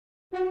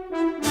The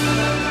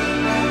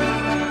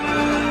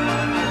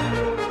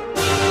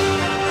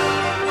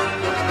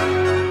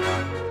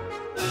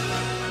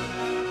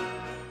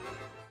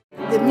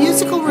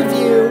musical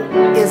review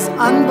is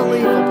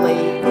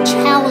unbelievably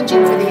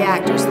challenging for the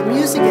actors. The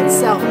music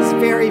itself is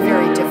very,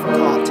 very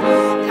difficult.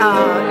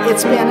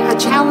 It's been a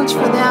challenge for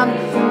them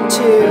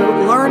to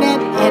learn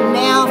it, and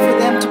now for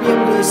them to be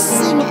able to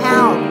sing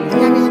out.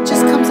 I mean, it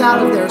just comes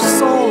out of their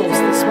souls,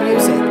 this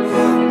music.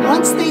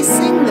 Once they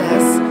sing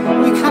this,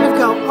 you kind of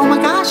go, oh my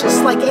gosh,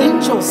 it's like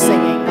angels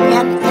singing,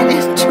 and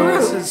it's true.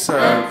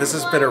 This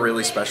has been a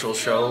really special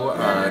show.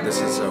 This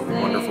is a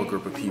wonderful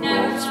group of people,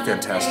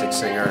 fantastic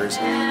singers.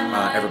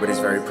 Everybody's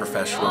very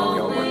professional. We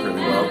all work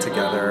really well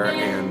together,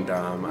 and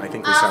I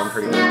think we sound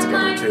pretty good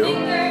together too.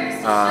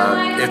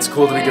 It's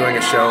cool to be doing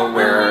a show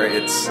where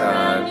it's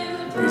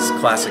these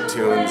classic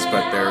tunes,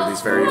 but there are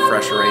these very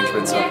fresh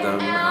arrangements of them,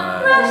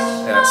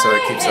 so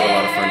it keeps it a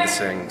lot of fun to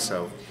sing.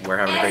 So we're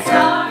having a great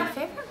time. My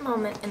favorite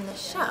moment in the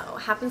show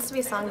happens to be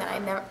a song that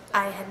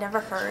I had never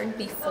heard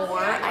before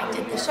I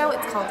did the show.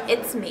 It's called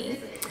 "It's Me,"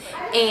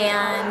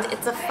 and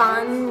it's a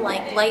fun,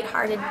 like,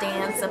 lighthearted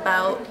dance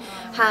about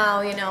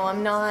how, you know,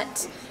 I'm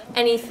not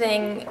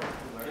anything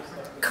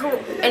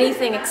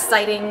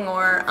exciting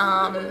or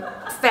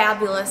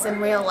fabulous in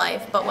real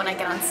life, but when I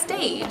get on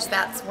stage,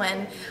 that's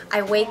when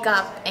I wake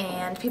up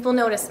and people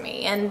notice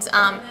me, and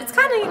it's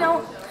kind of, you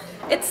know,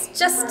 it's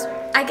just,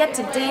 I get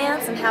to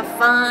dance and have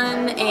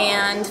fun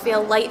and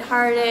feel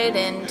lighthearted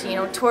and, you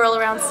know, twirl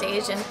around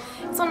stage, and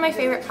it's one of my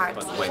favorite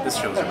parts. The way this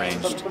show is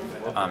arranged,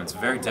 it's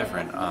very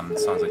different.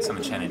 Songs like Some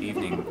Enchanted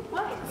Evening,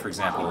 for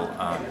example,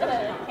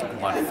 a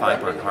lot of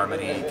 5-part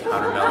harmony,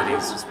 counter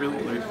melodies, just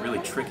really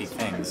tricky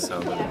things. So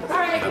you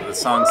know, the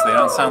songs, they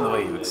don't sound the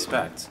way you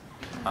expect.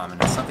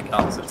 And it's something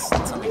else, it's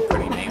something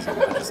pretty amazing.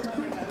 But just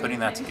putting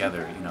that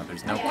together, you know,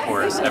 there's no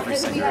chorus, every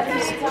singer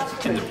is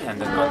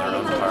independent on their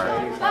own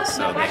part,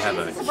 so they have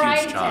a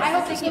huge job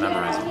of just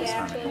memorizing these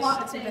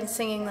harmonies. We've been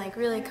singing like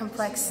really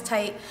complex,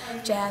 tight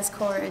jazz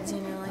chords, you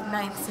know, like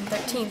 9ths and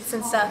 13ths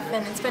and stuff,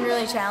 and it's been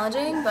really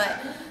challenging, but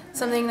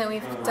something that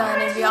we've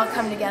done is we all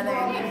come together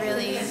and we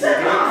really, we've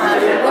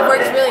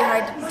worked really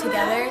hard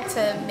together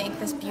to make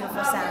this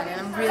beautiful sound,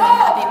 and I'm really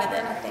happy with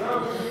it. I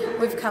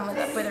think we've come up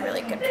with a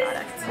really good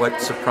product.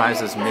 What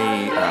surprises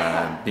me,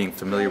 being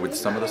familiar with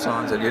some of the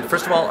songs,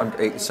 first of all,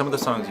 some of the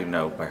songs you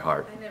know by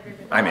heart.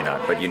 I may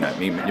not, but you know,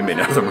 you may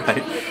know them,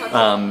 right?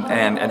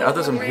 And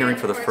others I'm hearing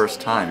for the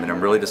first time, and I'm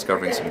really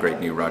discovering some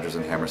great new Rodgers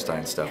and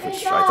Hammerstein stuff,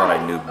 which I thought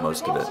I knew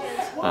most of it.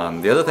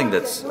 The other thing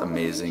that's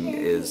amazing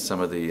is some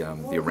of the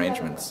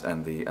arrangements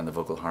and the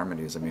vocal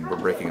harmonies. I mean, we're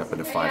breaking up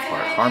into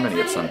 5-part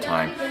harmony at some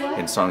time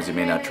in songs you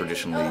may not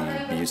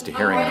traditionally be used to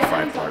hearing in a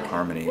 5-part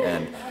harmony.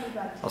 And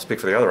I'll speak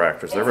for the other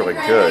actors; they're really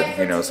good,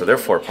 you know. So their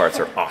 4 parts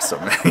are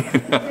awesome.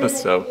 You know?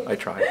 So I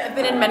try. I've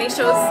been in many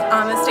shows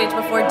on the stage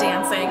before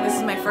dancing. This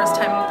is my first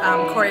time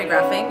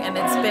choreographing, and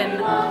it's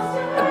been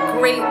a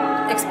great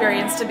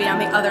experience to be on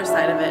the other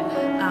side of it.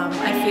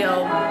 I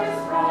feel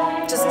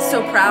just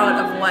so proud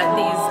of what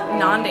these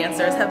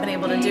non-dancers have been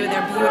able to do.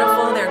 They're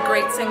beautiful, they're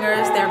great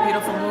singers, they're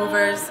beautiful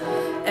movers,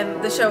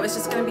 and the show is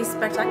just going to be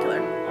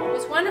spectacular.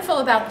 What's wonderful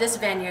about this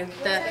venue,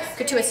 the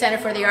Cotuit Center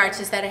for the Arts,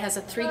 is that it has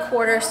a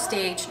 3/4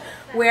 stage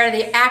where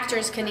the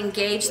actors can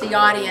engage the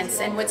audience.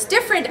 And what's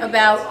different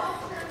about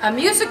a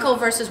musical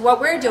versus what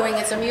we're doing,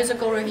 it's a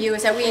musical review,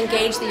 is that we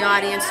engage the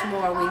audience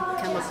more. We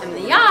can look them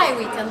in the eye,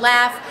 we can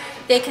laugh,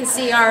 they can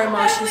see our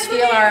emotions,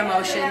 feel our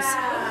emotions.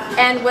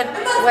 And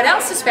what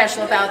else is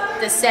special about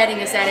this setting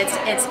is that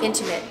it's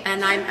intimate.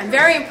 And I'm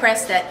very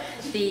impressed that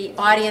the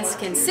audience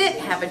can sit,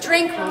 have a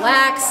drink,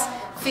 relax,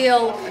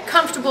 feel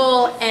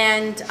comfortable,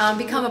 and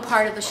become a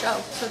part of the show.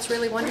 So it's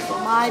really wonderful.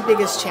 My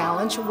biggest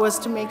challenge was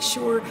to make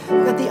sure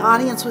that the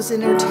audience was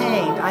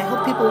entertained. I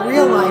hope people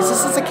realize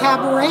this is a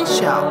cabaret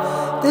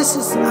show. This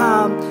is,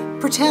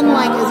 pretend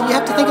like you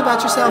have to think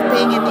about yourself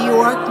being in New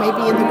York,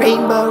 maybe in the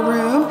Rainbow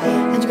Room,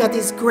 and you got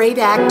these great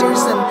actors,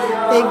 and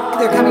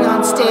they're coming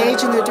on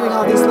stage and they're doing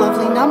all these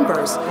lovely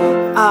numbers.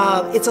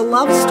 It's a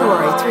love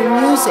story through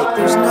music.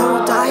 There's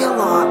no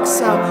dialogue,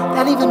 so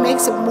that even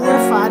makes it more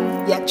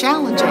fun yet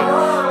challenging.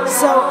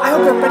 So I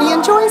hope everybody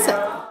enjoys it.